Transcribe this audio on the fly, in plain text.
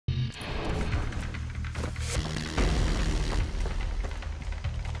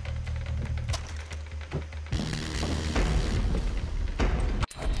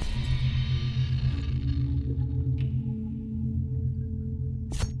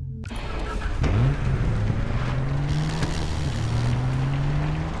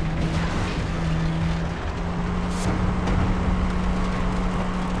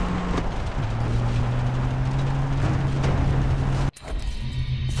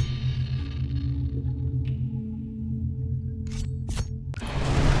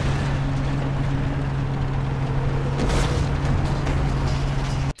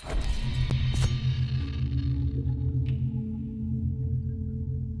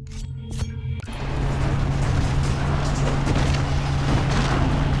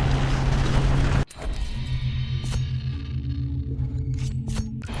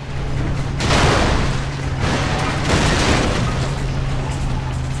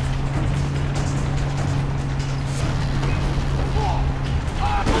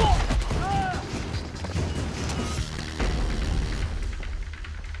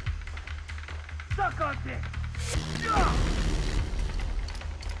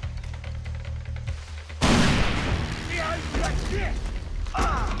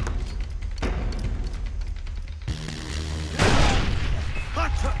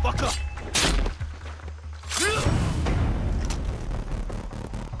Fuck up!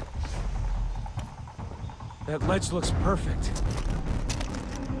 That ledge looks perfect.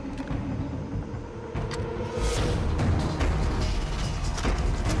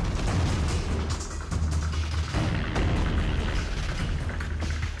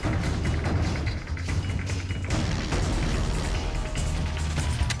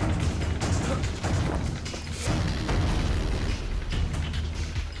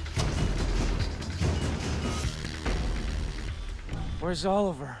 Where's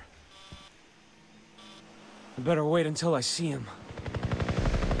Oliver? I better wait until I see him.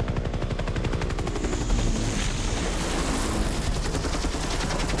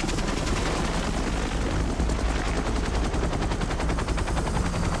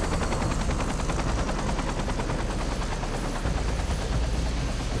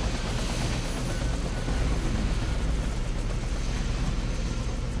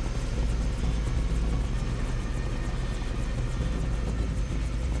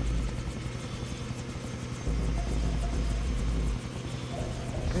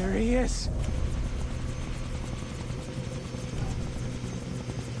 There he is.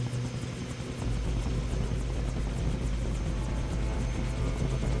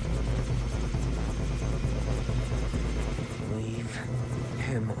 Leave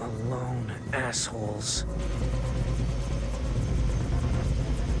him alone, assholes.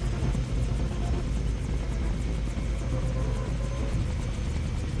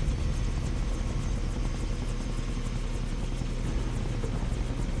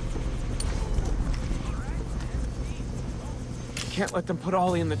 Can't let them put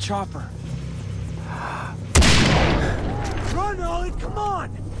Ollie in the chopper. Run, Ollie, come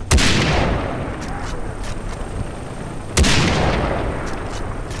on!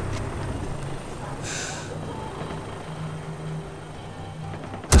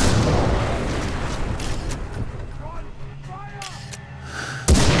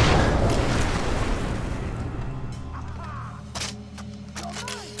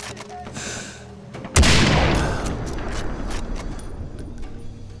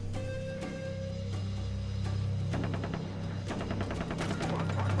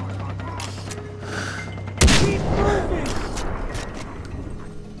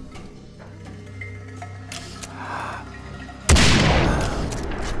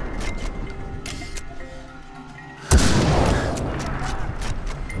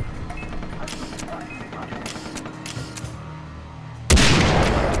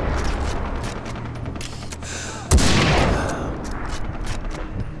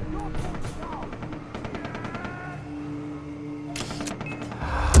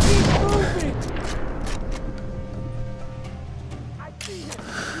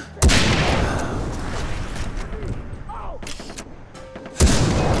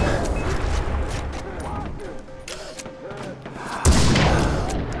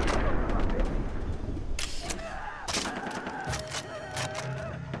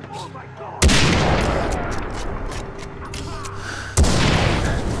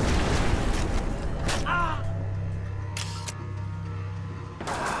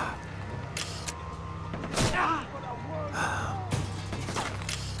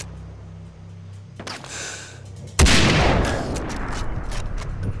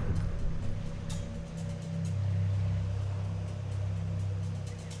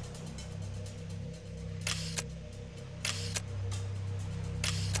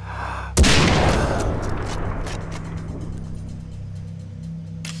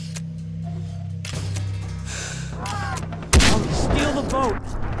 Boat.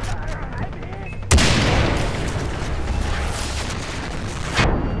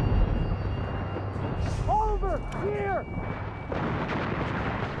 Oliver, here!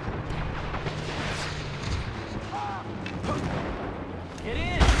 Get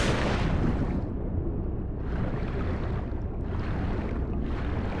in!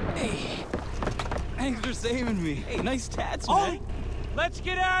 Hey, thanks for saving me. Hey, nice tats, man. Oh, let's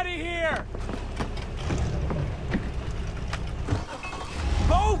get out of here!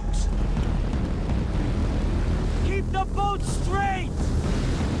 Boat! Keep the boat straight!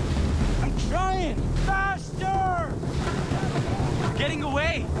 I'm trying. Faster! We're getting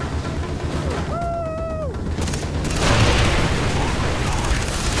away. Woo!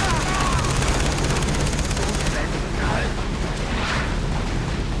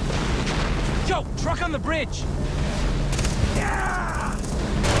 Yo, truck on the bridge. Yeah!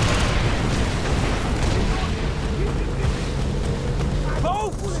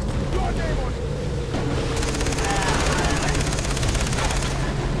 Boat! Your name on it!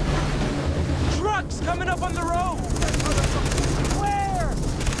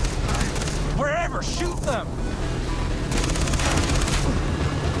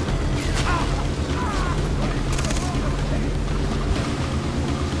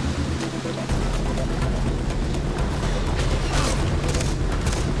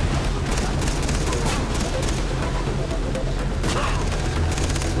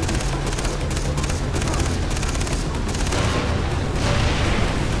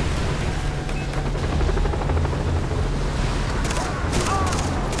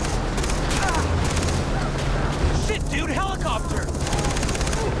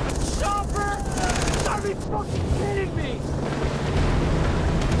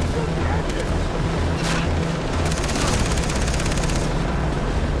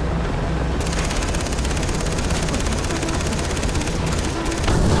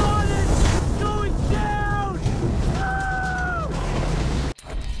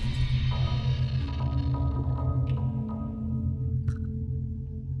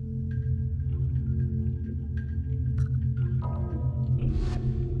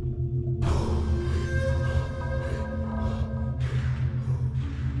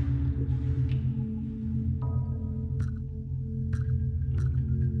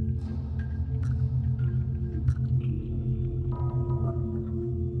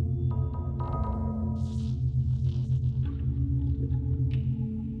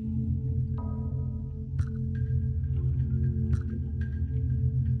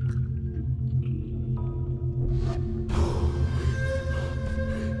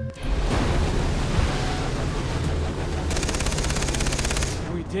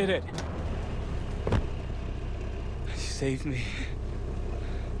 did it. You saved me.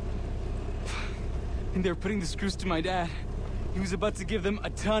 And they're putting the screws to my dad. He was about to give them a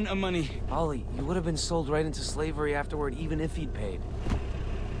ton of money. Ollie, you would have been sold right into slavery afterward, even if he'd paid.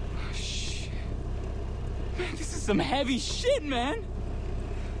 Oh, shit. Man, this is some heavy shit, man!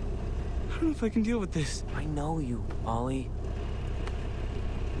 I don't know if I can deal with this. I know you, Ollie.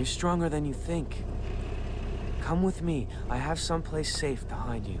 You're stronger than you think. Come with me. I have someplace safe to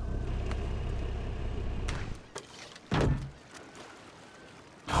hide you.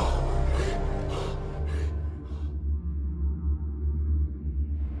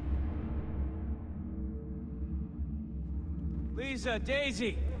 Lisa,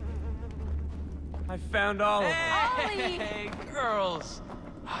 Daisy. I found all of them. Ollie! Hey, girls.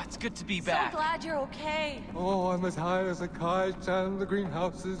 Oh, it's good to be So back. glad you're okay. Oh, I'm as high as a kite and the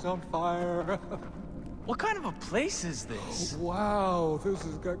greenhouse is on fire. What kind of a place is this? Wow, this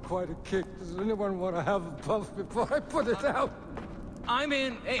has got quite a kick. Does anyone want to have a puff before I put it out? I'm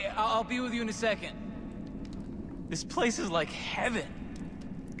in. Hey, I'll be with you in a second. This place is like heaven.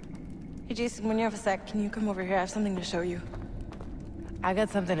 Hey, Jason, when you have a sec, can you come over here? I have something to show you. I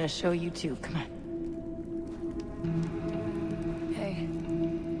got something to show you, too. Come on. Hey.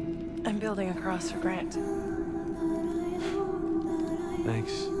 I'm building a cross for Grant.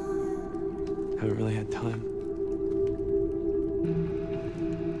 Thanks. Haven't really had time.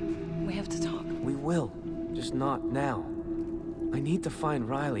 We have to talk. We will. Just not now. I need to find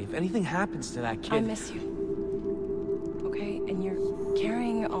Riley. If anything happens to that kid... I miss you. Okay? And you're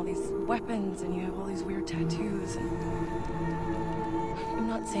carrying all these weapons, and you have all these weird tattoos, and... I'm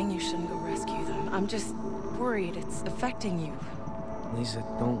not saying you shouldn't go rescue them. I'm just worried it's affecting you. Lisa,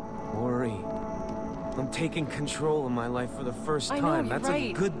 don't worry. I'm taking control of my life for the first time. I know, you're That's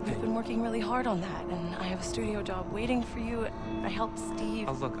right. a good We've thing. been working really hard on that, and I have a studio job waiting for you. I helped Steve.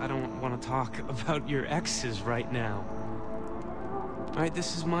 Oh, look, I don't want to talk about your exes right now. All right,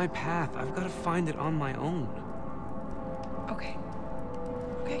 this is my path. I've got to find it on my own. Okay.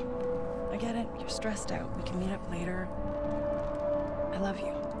 Okay. I get it. You're stressed out. We can meet up later. I love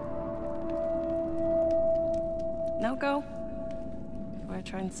you. Now go. Before I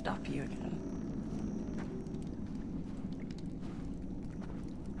try and stop you again.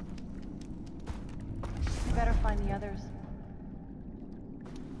 You better find the others.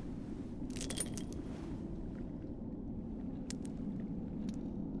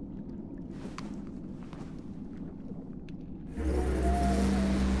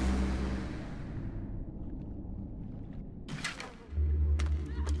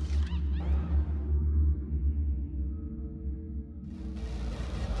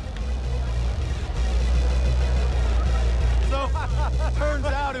 Turns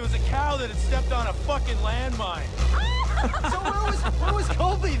out it was a cow that had stepped on a fucking landmine. So where was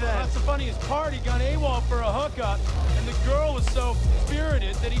Colby then? That's the funniest part. He got AWOL for a hookup, and the girl was so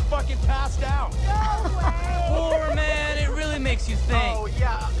spirited that he fucking passed out. Poor man, it really makes you think. Oh,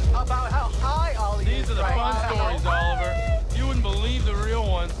 yeah, about how high Ollie is. These are the fun stories, Oliver. You wouldn't believe the real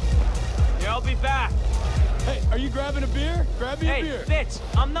ones. Yeah, I'll be back. Hey, are you grabbing a beer? Grab me a Hey, beer. bitch,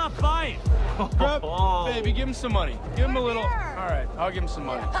 I'm not buying. Grab, baby, give him some money. Give him a little. All right, I'll give him some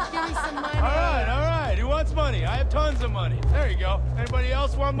money. Give me some money. All right. Who wants money? I have tons of money. There you go. Anybody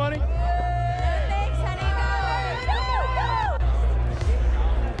else want money? Thanks, honey.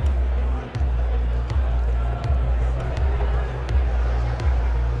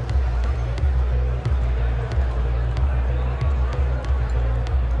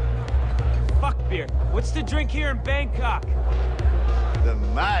 Go. Fuck beer. What's the drink here in Bangkok? The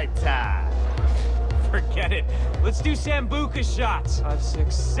Mai Tai. Forget it. Let's do Sambuca shots. 5,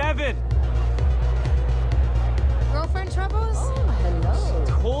 6, 7. Girlfriend troubles? Oh, hello.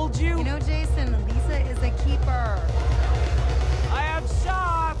 Told you. You know, Jason, Lisa is a keeper. I have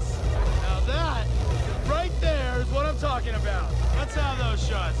shots. Now that, right there, is what I'm talking about. Let's have those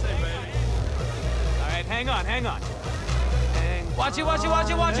shots. Hey, baby. All right, hang on. Watch it.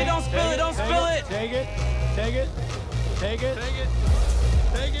 Don't spill it. Don't spill it. Take it. Cheers,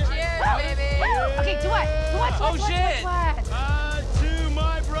 baby. Okay, to what? Oh, shit. To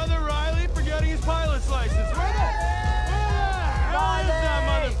my brother Riley for getting his pilot's license. Where the hell is that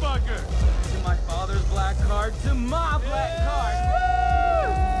motherfucker? To my father's black card. To my